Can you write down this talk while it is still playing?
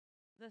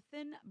The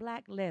thin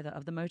black leather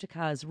of the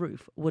motorcar's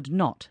roof would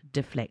not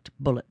deflect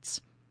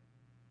bullets.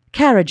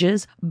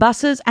 Carriages,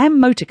 buses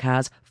and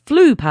motorcars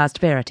flew past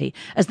Verity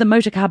as the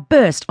motorcar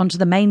burst onto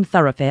the main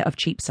thoroughfare of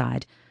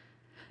Cheapside.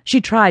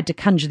 She tried to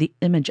conjure the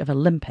image of a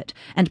limpet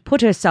and put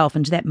herself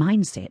into that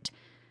mindset.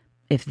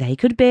 If they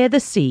could bear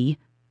the sea,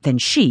 then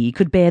she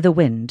could bear the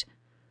wind.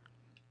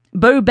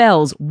 Bow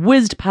Bells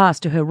whizzed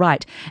past to her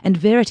right, and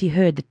Verity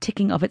heard the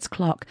ticking of its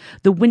clock,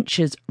 the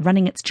winches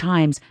running its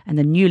chimes, and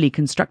the newly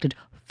constructed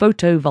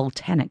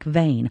photovoltaic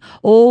vane,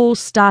 all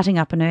starting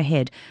up in her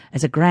head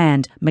as a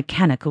grand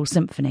mechanical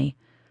symphony.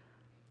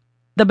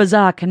 The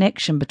bizarre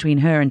connection between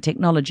her and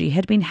technology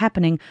had been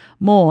happening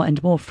more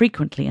and more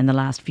frequently in the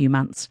last few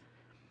months.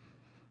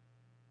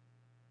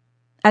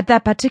 At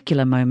that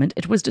particular moment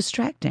it was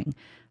distracting,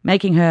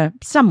 making her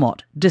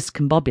somewhat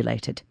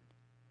discombobulated.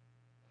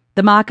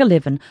 The Mark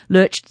 11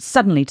 lurched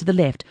suddenly to the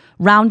left,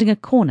 rounding a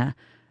corner,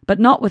 but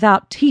not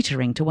without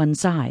teetering to one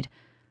side.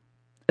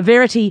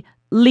 Verity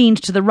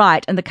leaned to the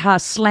right, and the car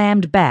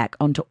slammed back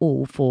onto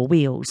all four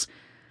wheels.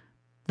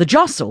 The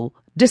jostle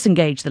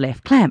disengaged the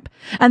left clamp,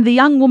 and the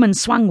young woman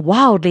swung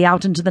wildly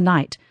out into the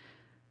night.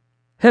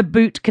 Her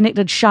boot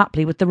connected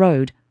sharply with the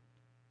road.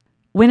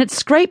 When it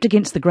scraped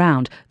against the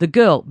ground, the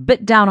girl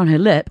bit down on her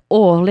lip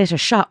or let a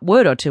sharp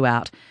word or two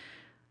out.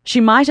 She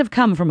might have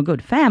come from a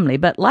good family,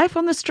 but life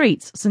on the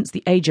streets since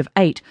the age of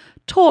 8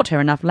 taught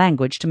her enough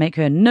language to make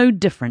her no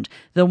different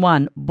than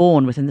one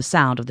born within the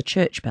sound of the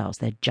church bells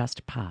they'd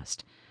just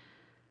passed.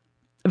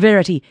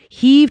 Verity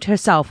heaved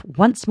herself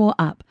once more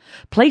up,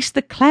 placed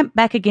the clamp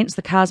back against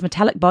the car's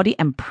metallic body,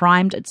 and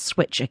primed its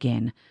switch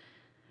again.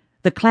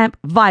 The clamp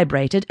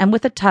vibrated, and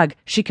with a tug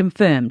she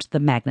confirmed the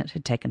magnet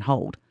had taken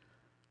hold.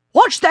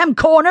 "Watch them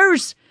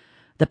corners!"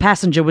 The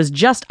passenger was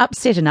just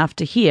upset enough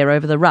to hear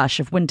over the rush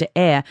of winter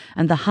air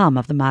and the hum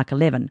of the Mark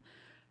 11.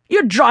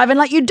 "You're driving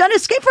like you done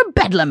escape from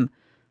Bedlam."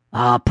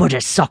 Put a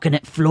sock in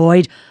it,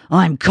 Floyd.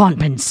 I'm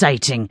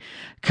compensating.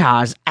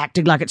 Car's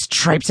acting like it's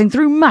traipsing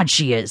through mud,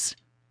 she is.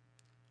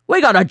 We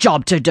got a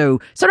job to do,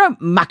 so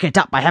don't muck it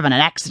up by having an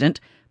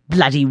accident.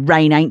 Bloody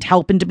rain ain't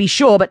helping, to be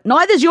sure, but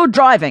neither's your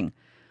driving.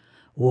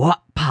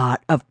 What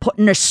part of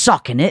putting a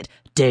sock in it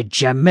did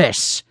you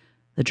miss?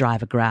 The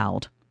driver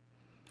growled.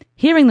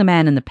 Hearing the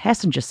man in the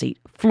passenger seat,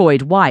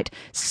 Floyd White,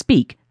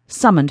 speak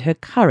summoned her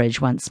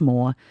courage once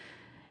more.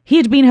 He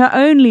had been her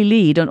only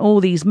lead on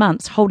all these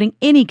months, holding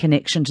any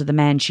connection to the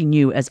man she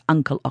knew as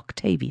Uncle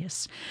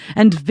Octavius,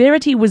 and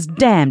Verity was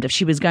damned if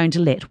she was going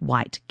to let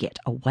White get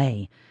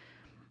away.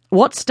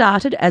 What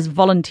started as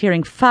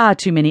volunteering far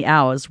too many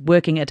hours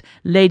working at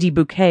Lady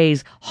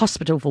Bouquet's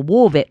Hospital for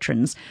War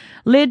Veterans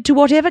led to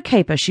whatever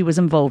caper she was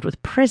involved with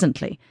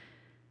presently.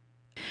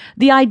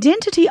 The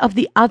identity of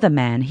the other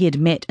man he had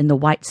met in the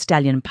White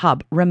Stallion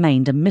pub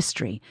remained a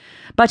mystery,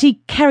 but he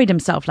carried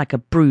himself like a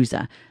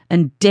bruiser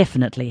and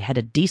definitely had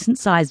a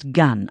decent-sized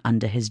gun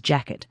under his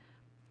jacket.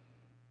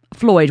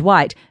 Floyd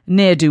White,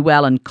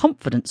 ne'er-do-well and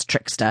confidence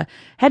trickster,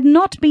 had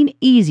not been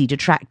easy to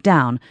track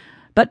down,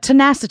 but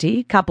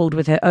tenacity, coupled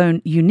with her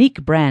own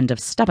unique brand of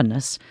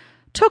stubbornness,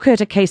 took her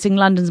to casing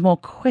London's more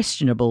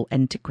questionable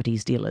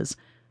antiquities dealers.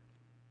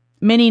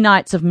 Many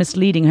nights of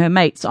misleading her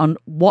mates on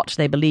what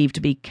they believed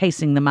to be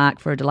casing the Mark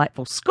for a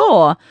delightful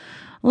score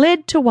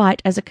led to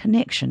White as a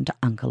connection to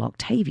Uncle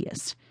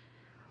Octavius.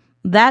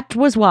 That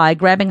was why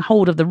grabbing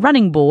hold of the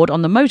running board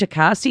on the motor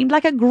car seemed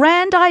like a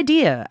grand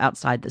idea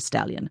outside the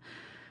stallion.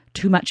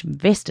 Too much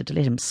invested to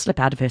let him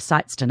slip out of her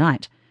sights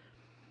tonight.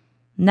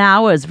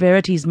 Now, as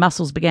Verity's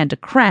muscles began to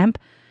cramp,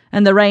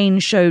 and the rain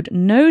showed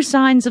no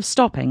signs of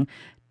stopping,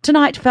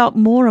 tonight felt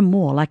more and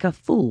more like a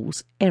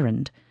fool's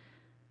errand.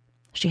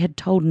 She had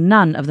told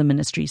none of the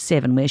Ministry's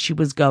 7 where she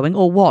was going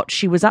or what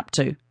she was up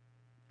to.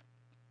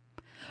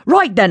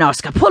 "Right then,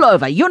 Oscar, pull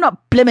over. You're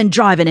not blimmin'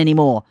 driving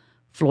anymore,"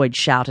 Floyd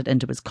shouted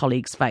into his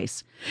colleague's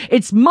face.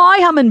 "It's my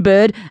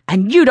hummingbird,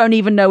 and you don't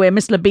even know where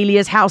Miss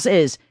Lobelia's house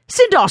is.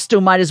 St.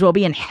 Austell might as well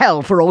be in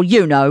hell for all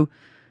you know."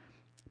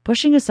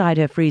 Pushing aside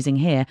her freezing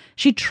hair,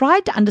 she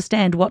tried to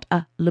understand what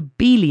a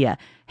Lobelia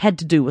had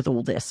to do with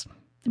all this.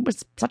 It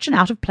was such an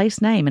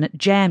out-of-place name, and it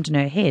jammed in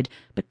her head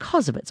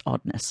because of its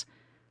oddness.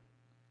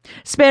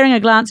 Sparing a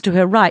glance to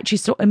her right, she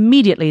saw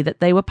immediately that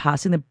they were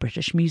passing the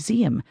British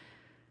Museum.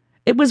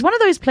 It was one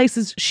of those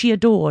places she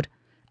adored,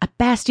 a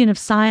bastion of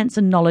science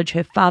and knowledge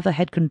her father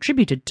had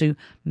contributed to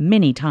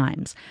many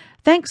times,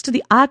 thanks to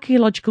the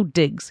archaeological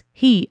digs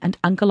he and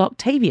Uncle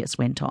Octavius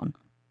went on.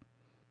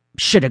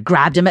 "Should have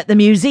grabbed him at the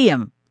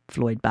museum,"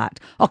 Floyd barked.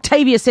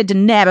 "Octavius said to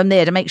nab him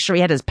there to make sure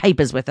he had his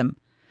papers with him."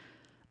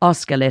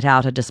 Oscar let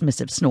out a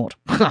dismissive snort.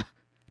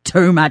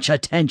 "Too much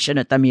attention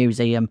at the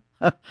museum.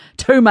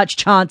 Too much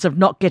chance of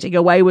not getting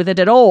away with it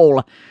at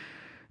all.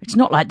 It's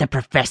not like the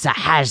Professor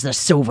has the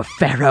silver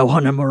Pharaoh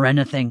on him or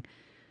anything."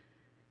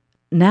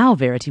 Now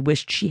Verity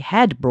wished she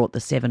had brought the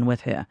 7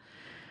 with her.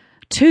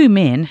 2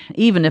 men,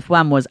 even if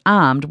one was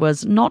armed,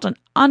 was not an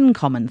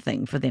uncommon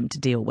thing for them to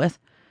deal with.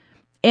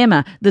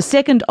 Emma, the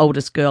second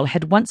oldest girl,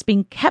 had once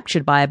been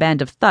captured by a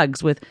band of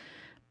thugs with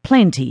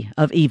plenty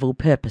of evil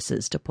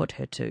purposes to put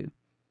her to.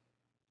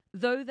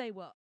 Though they were